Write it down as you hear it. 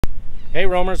Hey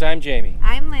roamers, I'm Jamie.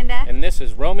 I'm Linda. And this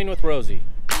is Roaming with Rosie.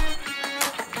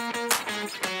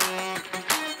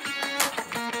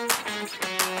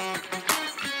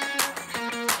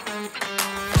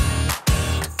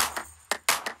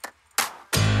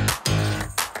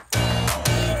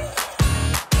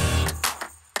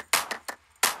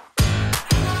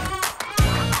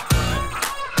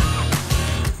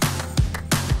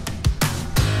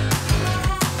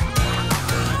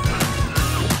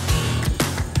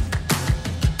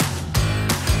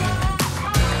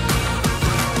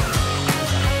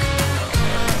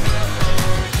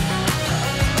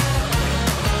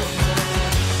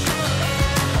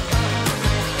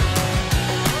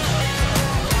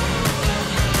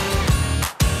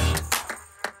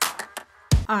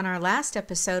 On our last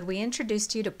episode, we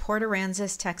introduced you to Port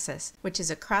Aransas, Texas, which is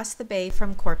across the bay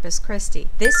from Corpus Christi.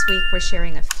 This week, we're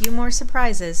sharing a few more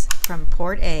surprises from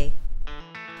Port A.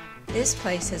 This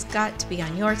place has got to be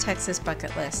on your Texas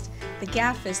bucket list. The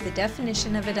Gaff is the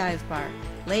definition of a dive bar,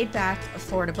 laid back,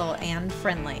 affordable, and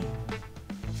friendly.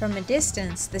 From a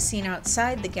distance, the scene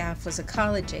outside the Gaff was a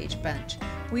college-age bunch.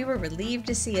 We were relieved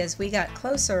to see as we got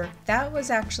closer, that was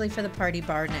actually for the party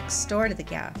bar next door to the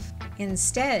Gaff.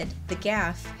 Instead, the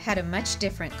Gaff had a much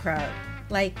different crowd.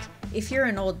 Like, if you're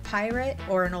an old pirate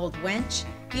or an old wench,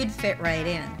 you'd fit right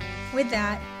in. With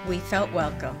that, we felt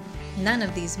welcome. None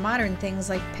of these modern things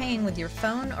like paying with your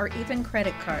phone or even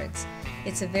credit cards.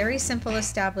 It's a very simple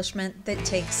establishment that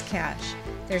takes cash.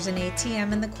 There's an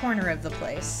ATM in the corner of the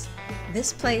place.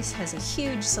 This place has a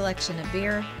huge selection of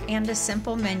beer and a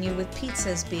simple menu with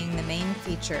pizzas being the main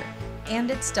feature.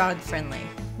 And it's dog friendly.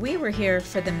 We were here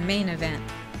for the main event.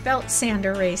 Belt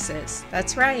sander races.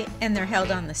 That's right, and they're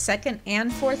held on the second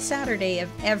and fourth Saturday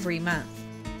of every month.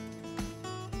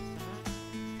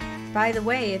 By the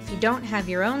way, if you don't have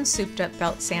your own souped up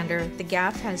belt sander, the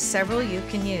Gaff has several you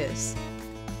can use.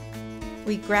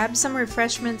 We grabbed some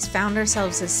refreshments, found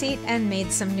ourselves a seat, and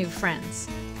made some new friends.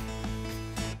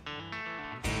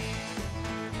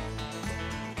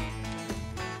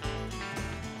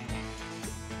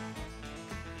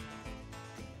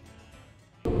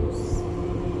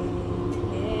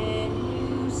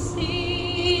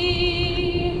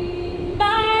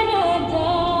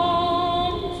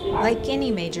 Like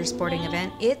any major sporting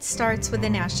event, it starts with the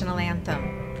national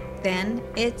anthem. Then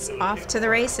it's off to the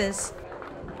races.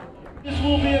 This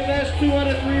will be a best 2 out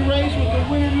of 3 race with the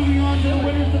winner moving on to the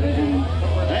winner's division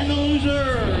and the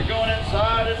loser going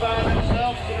inside and buying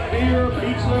themselves some beer,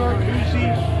 pizza, or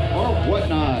koozie, or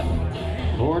whatnot.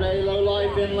 Port A low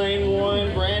life in lane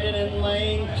 1, Brandon in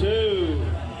lane 2.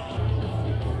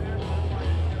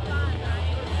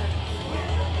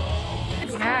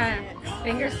 Yeah,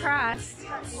 fingers crossed.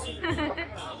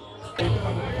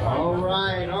 All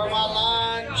right, are my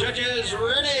line judges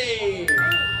ready?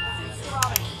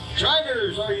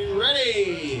 Drivers, are you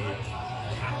ready?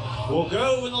 We'll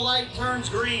go when the light turns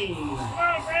green. Come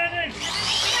on, Brandon!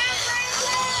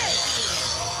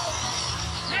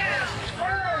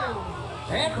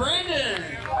 And Brandon!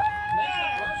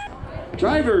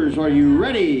 Drivers, are you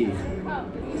ready?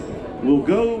 We'll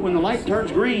go when the light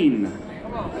turns green.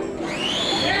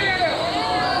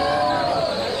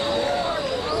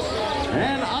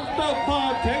 And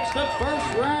Octopod takes the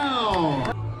first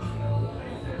round.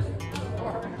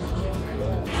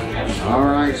 All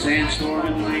right, Sandstorm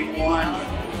in lane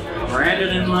 1,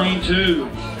 Brandon in lane 2.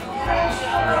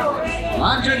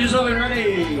 Line judges, are we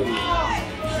ready?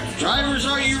 Drivers,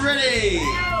 are you ready?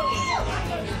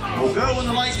 We'll go when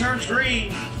the light turns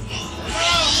green.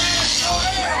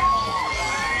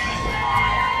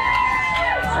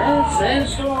 And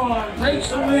Sandstorm takes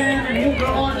the win, and he'll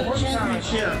go on to the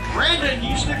championship. Brandon,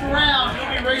 you stick around.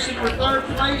 You'll be racing for 3rd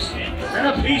place and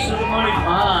a piece of the money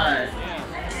pie.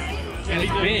 And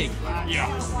he's big.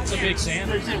 Yeah. It's a big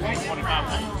sand. They said weight 25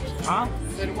 pounds. Huh?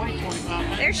 They said weight 25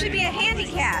 pounds. There should be a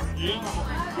handicap.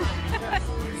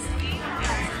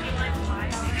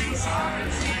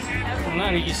 Well, now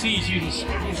you can see he's using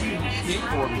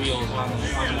skateboard wheels on the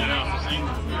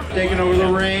Taking over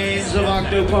the reins of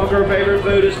Octopunk, her favorite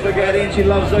food is spaghetti, and she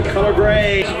loves the color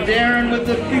gray. Darren with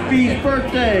the Fifi's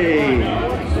birthday.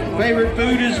 Favorite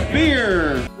food is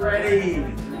beer. Ready.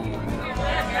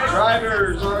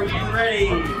 Drivers, are you ready?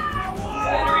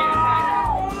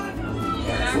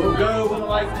 We'll go when the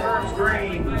light turns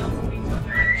green.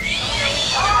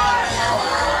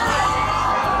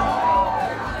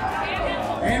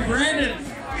 And Brandon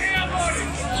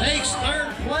takes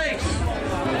 3rd place.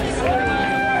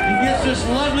 He gets this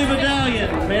lovely medallion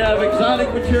made out of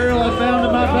exotic material I found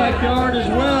in my backyard, as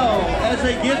well as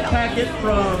a gift packet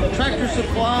from Tractor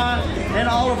Supply and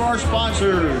all of our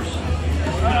sponsors.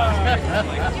 You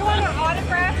want an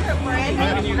autograph for Brandon?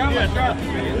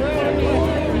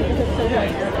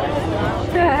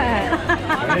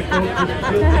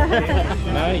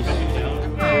 Nice.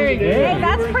 Hey,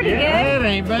 that's pretty good. That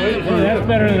ain't bad. That's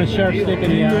better than a sharp stick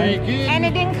in the eye. And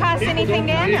it didn't cost anything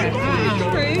to enter.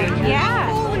 Yeah.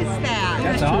 How cool is that?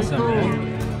 That's awesome,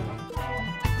 man.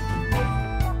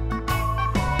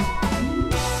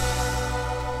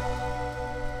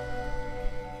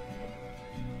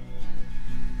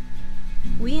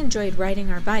 We enjoyed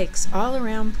riding our bikes all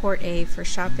around Port A for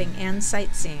shopping and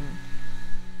sightseeing.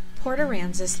 Port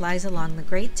Aransas lies along the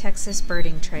Great Texas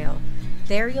Birding Trail.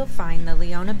 There you'll find the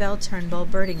Leona Bell Turnbull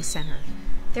Birding Center.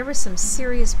 There were some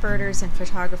serious birders and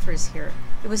photographers here.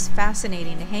 It was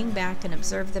fascinating to hang back and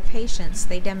observe the patience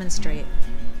they demonstrate.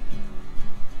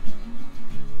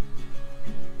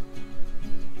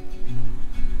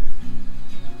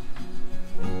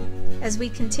 As we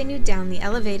continued down the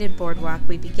elevated boardwalk,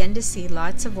 we began to see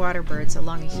lots of water birds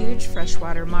along a huge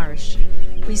freshwater marsh.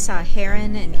 We saw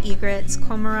heron and egrets,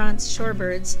 cormorants,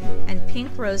 shorebirds, and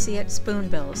pink roseate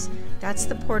spoonbills. That's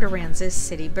the Port Aransas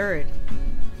city bird.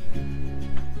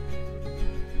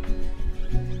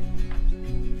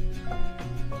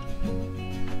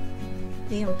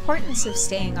 The importance of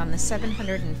staying on the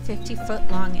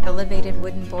 750-foot-long elevated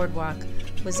wooden boardwalk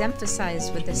was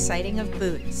emphasized with the sighting of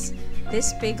Boots.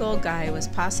 This big old guy was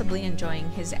possibly enjoying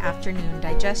his afternoon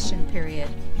digestion period.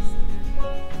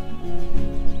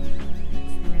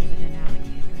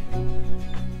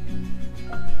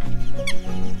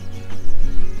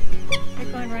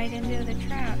 They're going right into the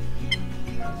trap.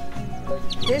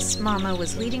 This mama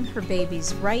was leading her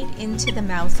babies right into the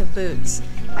mouth of Boots.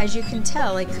 As you can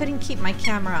tell, I couldn't keep my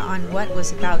camera on what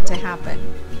was about to happen.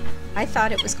 I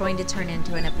thought it was going to turn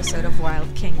into an episode of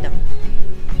Wild Kingdom.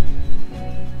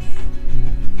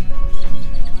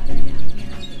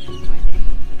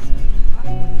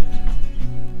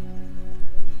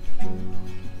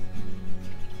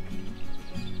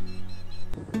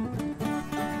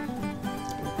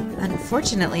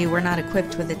 Unfortunately, we're not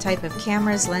equipped with the type of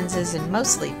cameras, lenses, and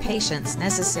mostly patience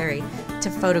necessary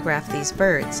to photograph these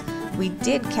birds. We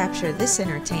did capture this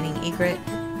entertaining egret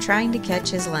trying to catch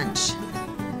his lunch.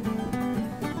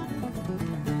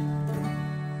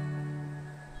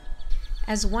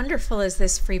 As wonderful as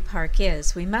this free park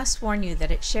is, we must warn you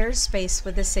that it shares space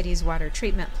with the city's water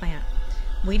treatment plant.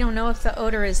 We don't know if the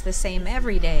odor is the same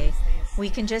every day. We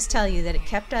can just tell you that it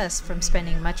kept us from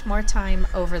spending much more time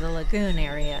over the lagoon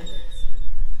area.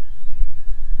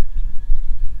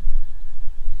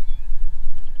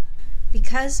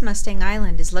 Because Mustang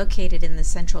Island is located in the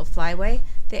Central Flyway,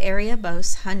 the area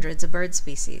boasts hundreds of bird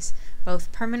species,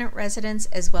 both permanent residents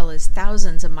as well as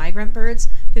thousands of migrant birds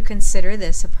who consider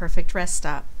this a perfect rest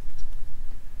stop.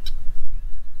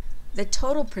 The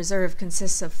total preserve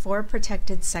consists of 4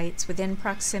 protected sites within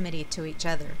proximity to each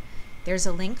other. There's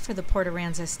a link for the Port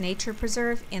Aransas Nature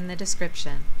Preserve in the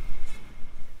description.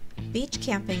 Beach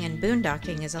camping and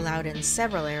boondocking is allowed in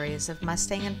several areas of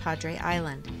Mustang and Padre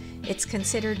Island. It's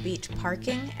considered beach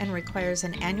parking and requires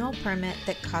an annual permit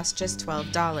that costs just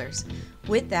 $12.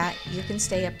 With that, you can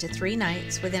stay up to 3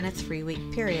 nights within a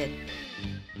 3-week period.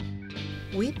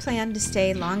 We planned to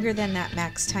stay longer than that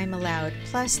max time allowed,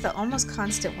 plus the almost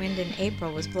constant wind in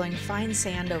April was blowing fine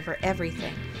sand over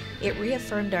everything. It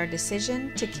reaffirmed our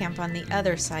decision to camp on the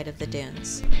other side of the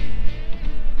dunes.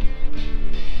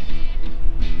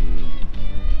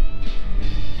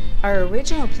 Our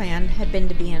original plan had been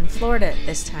to be in Florida at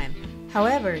this time.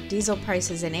 However, diesel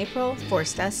prices in April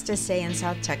forced us to stay in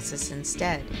South Texas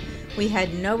instead. We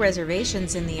had no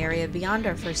reservations in the area beyond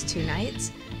our first 2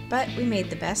 nights, but we made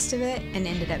the best of it and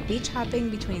ended up beach hopping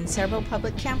between several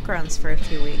public campgrounds for a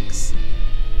few weeks.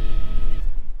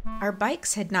 Our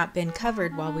bikes had not been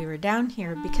covered while we were down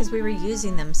here because we were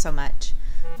using them so much.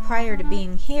 Prior to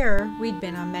being here, we'd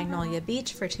been on Magnolia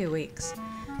Beach for 2 weeks.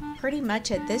 Pretty much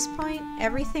at this point,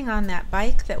 everything on that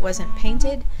bike that wasn't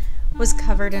painted was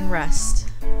covered in rust.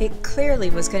 It clearly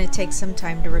was going to take some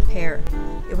time to repair.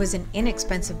 It was an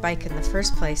inexpensive bike in the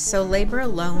first place, so labor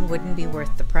alone wouldn't be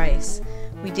worth the price.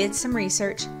 We did some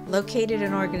research, located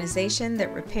an organization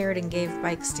that repaired and gave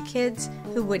bikes to kids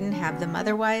who wouldn't have them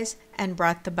otherwise, and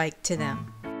brought the bike to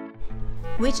them.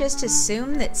 We just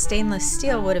assumed that stainless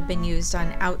steel would have been used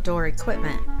on outdoor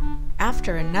equipment.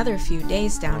 After another few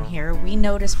days down here, we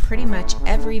noticed pretty much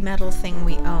every metal thing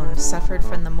we owned suffered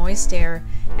from the moist air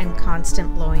and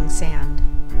constant blowing sand.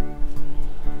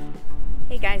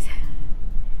 Hey guys,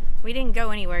 we didn't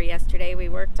go anywhere yesterday. We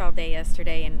worked all day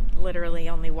yesterday and literally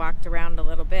only walked around a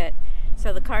little bit.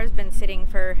 So the car's been sitting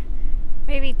for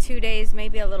maybe 2 days,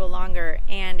 maybe a little longer,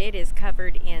 and it is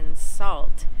covered in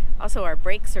salt. Also, our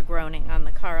brakes are groaning on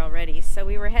the car already. So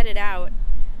we were headed out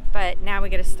but now we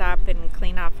gotta stop and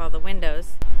clean off all the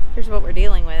windows. Here's what we're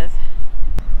dealing with.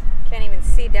 Can't even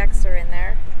see Dexter in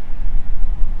there.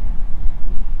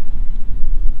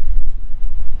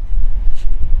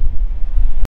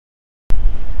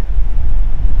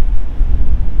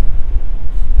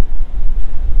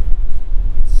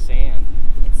 It's sand.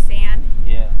 It's sand?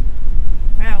 Yeah.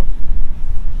 Wow.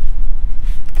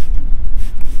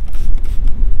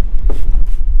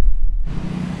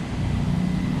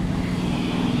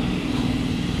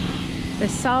 The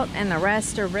salt and the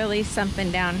rust are really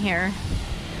something down here.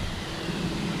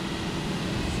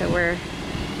 So we're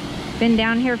been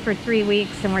down here for 3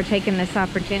 weeks and we're taking this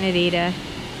opportunity to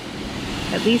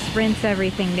at least rinse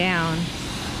everything down.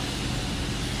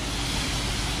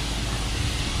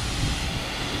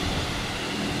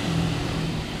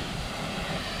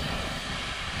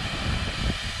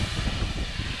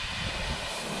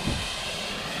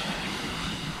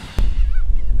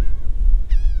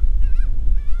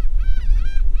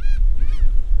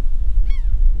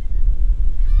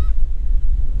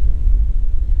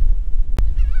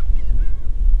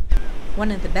 One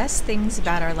of the best things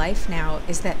about our life now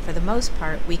is that for the most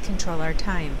part we control our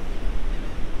time.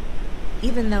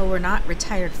 Even though we're not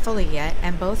retired fully yet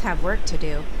and both have work to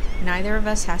do, neither of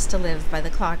us has to live by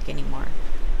the clock anymore.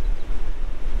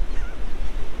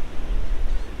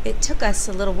 It took us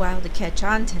a little while to catch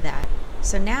on to that,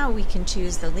 so now we can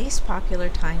choose the least popular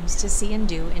times to see and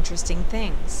do interesting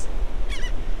things.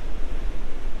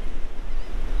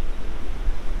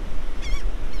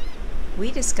 We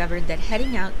discovered that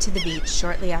heading out to the beach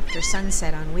shortly after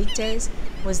sunset on weekdays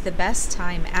was the best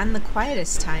time and the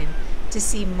quietest time to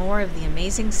see more of the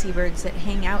amazing seabirds that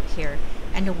hang out here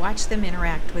and to watch them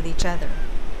interact with each other.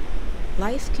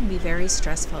 Life can be very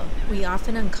stressful. We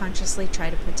often unconsciously try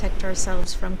to protect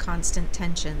ourselves from constant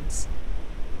tensions.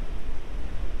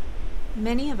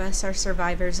 Many of us are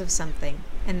survivors of something,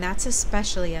 and that's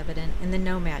especially evident in the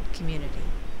nomad community.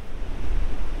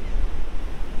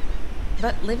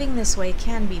 But living this way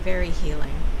can be very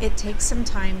healing. It takes some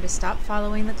time to stop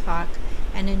following the clock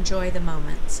and enjoy the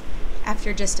moments.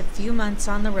 After just a few months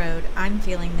on the road, I'm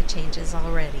feeling the changes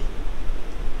already.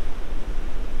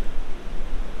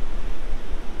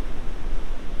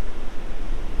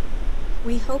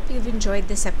 We hope you've enjoyed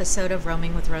this episode of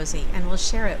Roaming with Rosie and will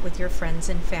share it with your friends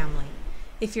and family.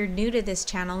 If you're new to this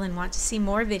channel and want to see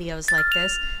more videos like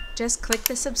this, just click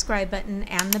the subscribe button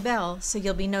and the bell so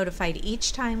you'll be notified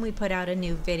each time we put out a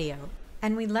new video.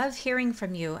 And we love hearing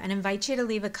from you and invite you to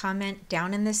leave a comment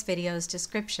down in this video's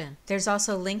description. There's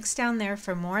also links down there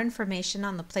for more information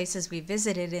on the places we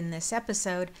visited in this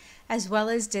episode, as well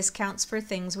as discounts for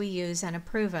things we use and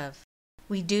approve of.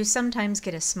 We do sometimes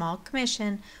get a small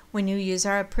commission when you use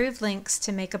our approved links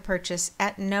to make a purchase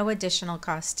at no additional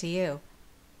cost to you.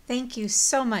 Thank you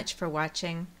so much for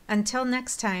watching. Until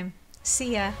next time,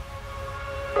 see ya!